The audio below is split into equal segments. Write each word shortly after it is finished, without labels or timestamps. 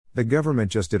The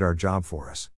government just did our job for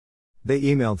us. They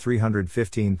emailed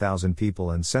 315,000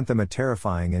 people and sent them a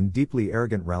terrifying and deeply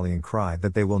arrogant rallying cry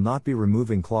that they will not be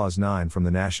removing Clause 9 from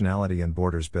the Nationality and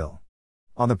Borders Bill.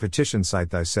 On the petition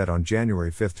site they said on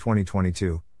January 5,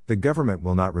 2022, the government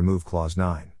will not remove Clause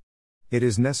 9. It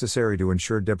is necessary to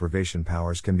ensure deprivation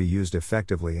powers can be used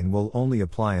effectively and will only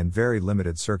apply in very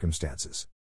limited circumstances.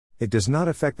 It does not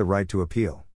affect the right to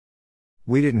appeal.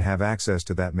 We didn't have access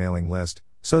to that mailing list,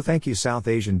 so thank you South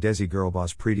Asian Desi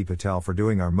girlboss Preeti Patel for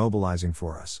doing our mobilizing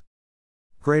for us.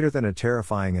 Greater than a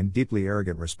terrifying and deeply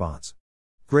arrogant response.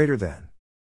 Greater than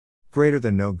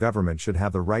no government should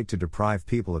have the right to deprive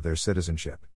people of their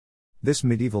citizenship. This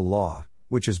medieval law,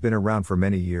 which has been around for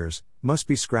many years, must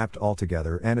be scrapped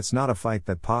altogether, and it's not a fight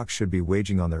that POC should be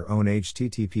waging on their own.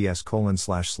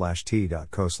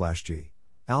 https://t.co/g.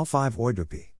 Al5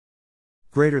 Oidupi.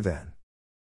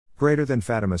 Greater than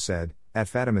Fatima said, at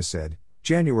Fatima said,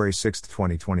 January 6,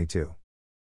 2022.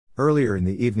 Earlier in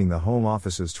the evening, the Home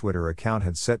Office's Twitter account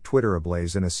had set Twitter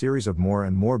ablaze in a series of more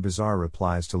and more bizarre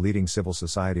replies to leading civil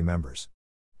society members.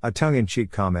 A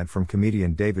tongue-in-cheek comment from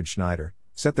comedian David Schneider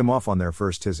set them off on their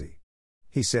first tizzy.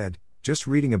 He said, "Just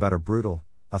reading about a brutal,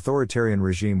 authoritarian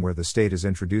regime where the state is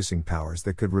introducing powers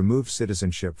that could remove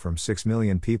citizenship from 6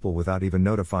 million people without even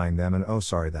notifying them, and oh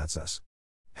sorry, that's us.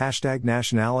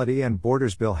 #Nationality and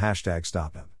Borders Bill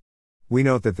 #StopNab. We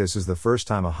note that this is the first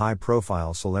time a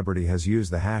high-profile celebrity has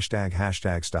used the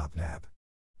 #StopNab.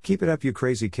 Keep it up, you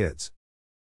crazy kids."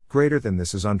 Greater than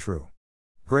this is untrue.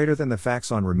 Greater than the facts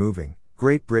on removing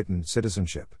Great Britain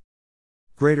citizenship.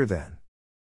 Greater than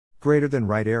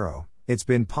right arrow, it's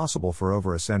been possible for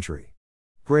over a century.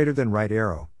 Greater than right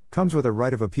arrow, comes with a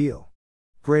right of appeal.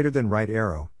 Greater than right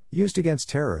arrow, used against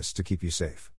terrorists to keep you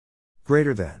safe.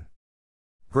 Greater than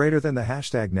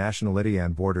the #Nationality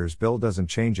and Borders Bill doesn't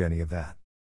change any of that.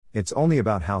 It's only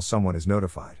about how someone is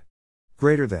notified.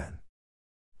 Greater than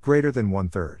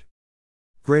 1/3.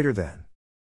 Greater than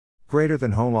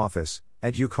Home Office,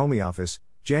 at Ukomi Office,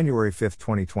 January 5,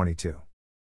 2022.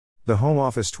 The Home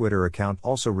Office Twitter account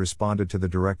also responded to the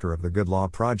director of the Good Law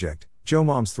Project, Joe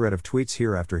Mom's thread of tweets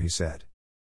hereafter. He said,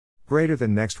 "Greater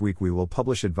than next week we will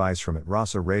publish advice from it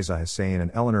Rasa Reza Hussain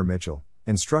and Eleanor Mitchell,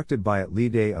 instructed by at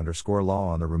 @lead_law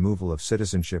on the removal of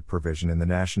citizenship provision in the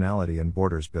Nationality and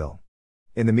Borders Bill.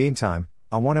 In the meantime,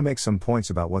 I want to make some points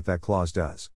about what that clause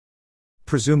does.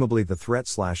 Presumably the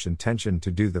threat/intention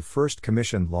to do the first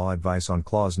commissioned law advice on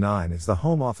Clause 9 is the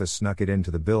Home Office snuck it into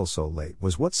the bill so late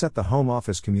was what set the Home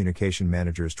Office communication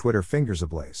manager's Twitter fingers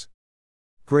ablaze.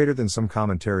 Greater than some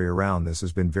commentary around this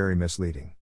has been very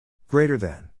misleading. Greater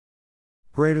than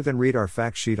read our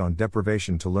fact sheet on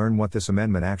deprivation to learn what this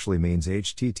amendment actually means.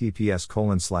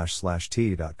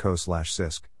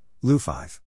 https://t.co/cisc,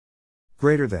 Lu5.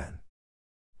 Greater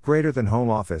than Home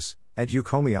Office, at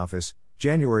Ukomi Office,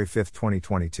 January 5,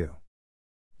 2022.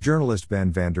 Journalist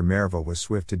Ben van der Merwe was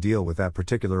swift to deal with that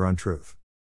particular untruth.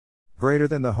 Greater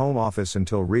than the Home Office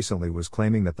until recently was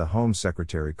claiming that the Home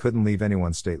Secretary couldn't leave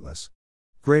anyone stateless.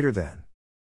 Greater than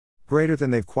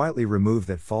they've quietly removed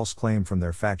that false claim from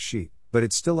their fact sheet, but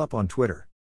it's still up on Twitter.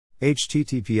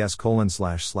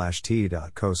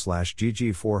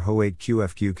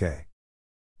 https://t.co/gg408qfqk.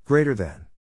 Greater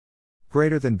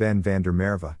than Ben van der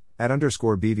Merwe, at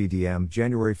 _BVDM,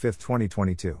 January 5,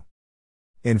 2022.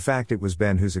 In fact, it was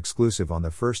Ben whose exclusive on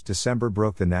the 1st December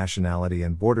broke the Nationality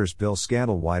and Borders Bill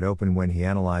scandal wide open when he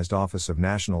analyzed Office of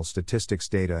National Statistics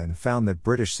data and found that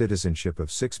British citizenship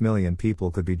of 6 million people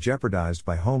could be jeopardized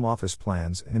by Home Office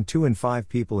plans, and 2 in 5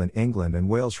 people in England and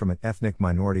Wales from an ethnic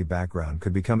minority background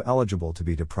could become eligible to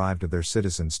be deprived of their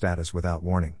citizen status without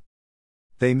warning.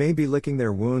 They may be licking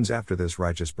their wounds after this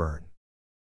righteous burn.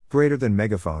 Greater than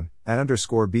Megaphone, at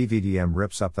 _BVDM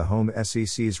rips up the Home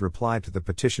SEC's reply to the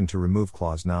petition to remove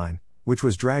Clause 9, which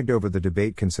was dragged over the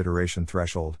debate consideration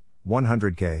threshold,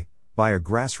 100K, by a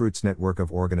grassroots network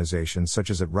of organizations such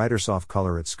as at Writersoft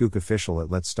Color, at Skook Official, at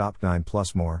Let's Stop 9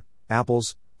 Plus More,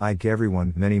 Apples, Ike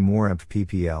Everyone, many more.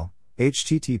 PPL,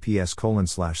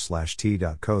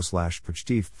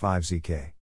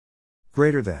 https://t.co/pchtif5zk.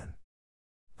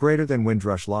 Greater than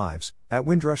Windrush Lives, at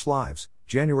Windrush Lives,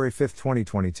 January 5,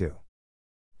 2022.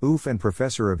 Oof. And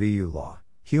Professor of EU Law,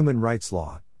 Human Rights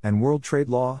Law, and World Trade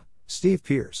Law, Steve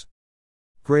Pearce.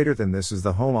 Greater than this is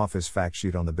the Home Office fact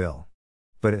sheet on the bill.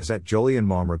 But as at Jolien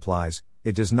Mom replies,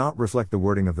 it does not reflect the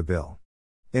wording of the bill.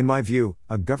 In my view,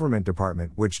 a government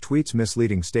department which tweets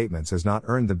misleading statements has not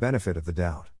earned the benefit of the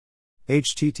doubt.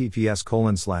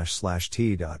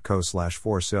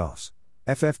 https://t.co/4sofs,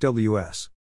 FFWS.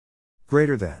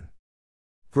 Greater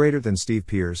than Steve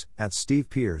Pearce, at Steve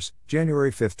Pearce,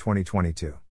 January 5,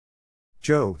 2022.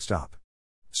 Joe, stop.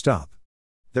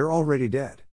 They're already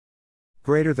dead.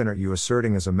 Greater than, are you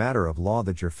asserting as a matter of law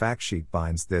that your fact sheet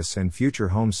binds this and future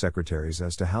Home Secretaries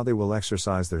as to how they will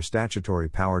exercise their statutory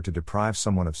power to deprive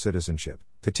someone of citizenship,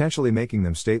 potentially making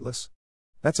them stateless?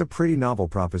 That's a pretty novel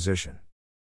proposition.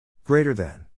 Greater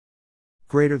than.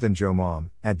 Greater than Joe Mom,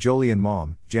 at Jolien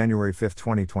Mom, January 5,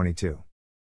 2022.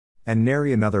 And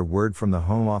nary another word from the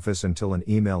Home Office until an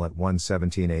email at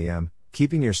 1:17 a.m.,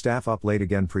 keeping your staff up late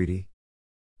again, Preeti?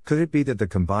 Could it be that the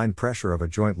combined pressure of a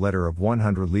joint letter of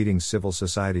 100 leading civil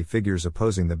society figures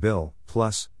opposing the bill,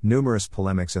 plus numerous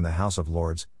polemics in the House of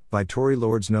Lords, by Tory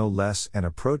lords no less, and a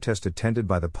protest attended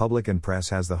by the public and press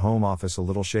has the Home Office a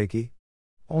little shaky?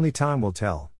 Only time will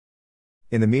tell.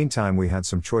 In the meantime, we had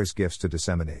some choice gifts to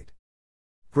disseminate.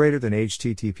 Greater than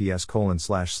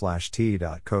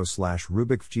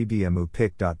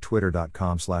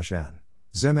https://t.co/rubikfgbmupic.twitter.com/n.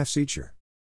 zemfseacher.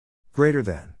 Greater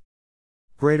than.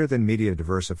 Greater than Media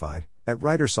Diversified, at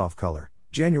WriterSoftColor,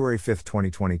 January 5,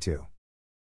 2022.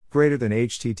 Greater than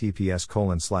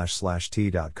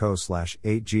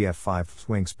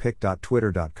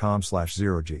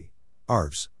https://t.co/8gf5swingspic.twitter.com/0g.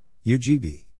 Arvs.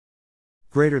 UGB.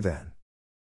 Greater than.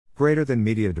 Greater than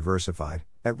Media Diversified,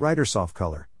 at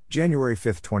WriterSoftColor, January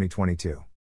 5, 2022.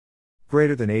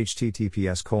 Greater than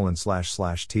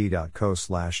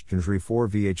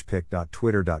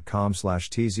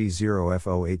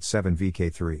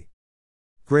https://t.co/t34vhpic.twitter.com/tz0f087vk3.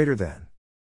 Greater than.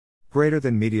 Greater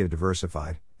than Media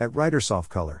Diversified, at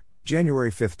WriterSoftColor,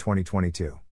 January 5,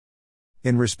 2022.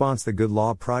 In response, the Good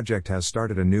Law Project has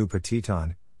started a new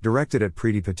petition, directed at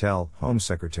Preeti Patel, Home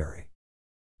Secretary.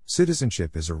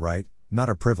 Citizenship is a right, not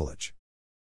a privilege.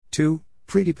 2.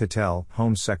 Preeti Patel,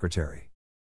 Home Secretary.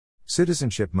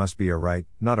 Citizenship must be a right,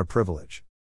 not a privilege.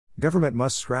 Government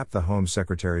must scrap the Home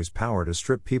Secretary's power to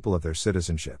strip people of their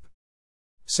citizenship.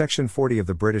 Section 40 of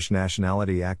the British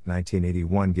Nationality Act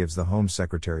 1981 gives the Home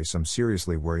Secretary some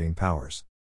seriously worrying powers.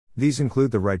 These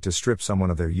include the right to strip someone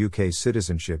of their UK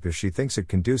citizenship if she thinks it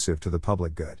conducive to the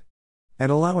public good, and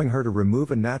allowing her to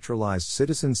remove a naturalized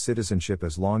citizen's citizenship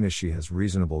as long as she has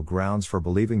reasonable grounds for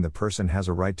believing the person has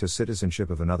a right to citizenship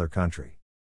of another country.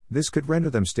 This could render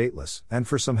them stateless, and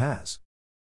for some has.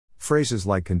 Phrases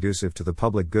like conducive to the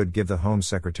public good give the Home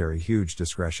Secretary huge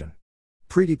discretion.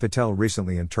 Preeti Patel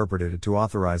recently interpreted it to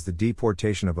authorize the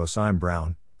deportation of Osaim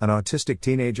Brown, an autistic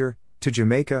teenager, to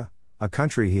Jamaica, a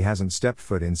country he hasn't stepped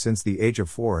foot in since the age of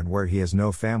 4 and where he has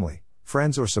no family,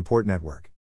 friends or support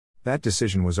network. That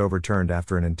decision was overturned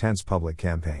after an intense public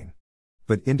campaign.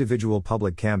 But individual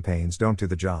public campaigns don't do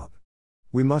the job.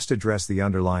 We must address the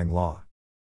underlying law.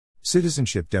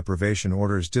 Citizenship deprivation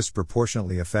orders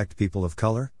disproportionately affect people of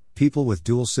color, people with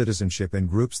dual citizenship, and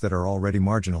groups that are already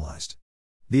marginalized.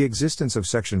 The existence of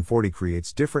Section 40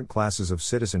 creates different classes of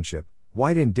citizenship.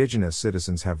 White indigenous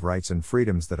citizens have rights and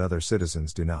freedoms that other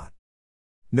citizens do not.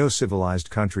 No civilized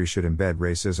country should embed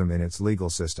racism in its legal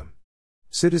system.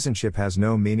 Citizenship has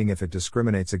no meaning if it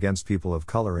discriminates against people of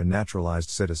color and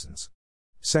naturalized citizens.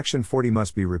 Section 40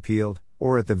 must be repealed,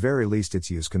 or at the very least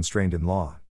its use constrained in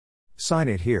law. Sign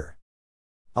it here.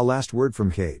 A last word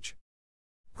from Cage.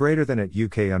 Greater than at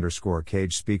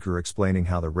UK_Cage speaker explaining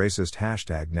how the racist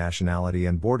 #Nationality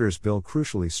and Borders Bill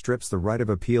crucially strips the right of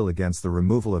appeal against the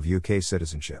removal of UK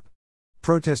citizenship.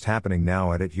 Protest happening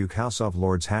now at UK House of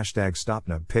Lords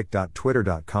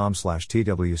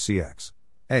 #stopnubpic.twitter.com/twcx.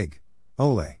 Egg.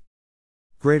 Ole.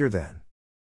 Greater than.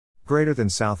 Greater than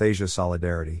South Asia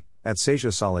Solidarity, at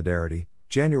Sasia Solidarity,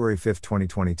 January 5,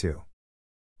 2022.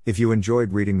 If you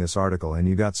enjoyed reading this article and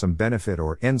you got some benefit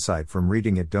or insight from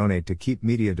reading it, donate to keep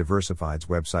Media Diversified's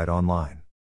website online.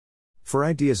 For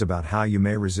ideas about how you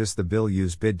may resist the bill,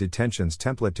 use bid detentions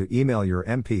template to email your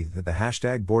MP that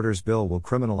the #Borders Bill will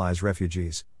criminalize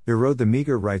refugees, erode the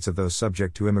meager rights of those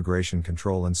subject to immigration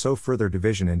control, and sow further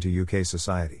division into UK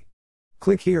society.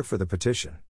 Click here for the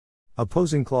petition.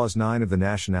 Opposing Clause 9 of the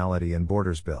Nationality and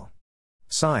Borders Bill.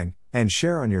 Sign, and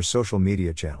share on your social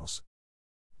media channels.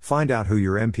 Find out who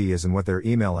your MP is and what their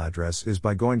email address is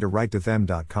by going to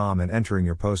writetothem.com and entering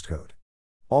your postcode.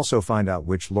 Also find out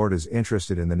which Lord is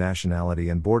interested in the Nationality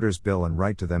and Borders Bill and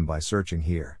write to them by searching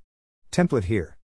here. Template here.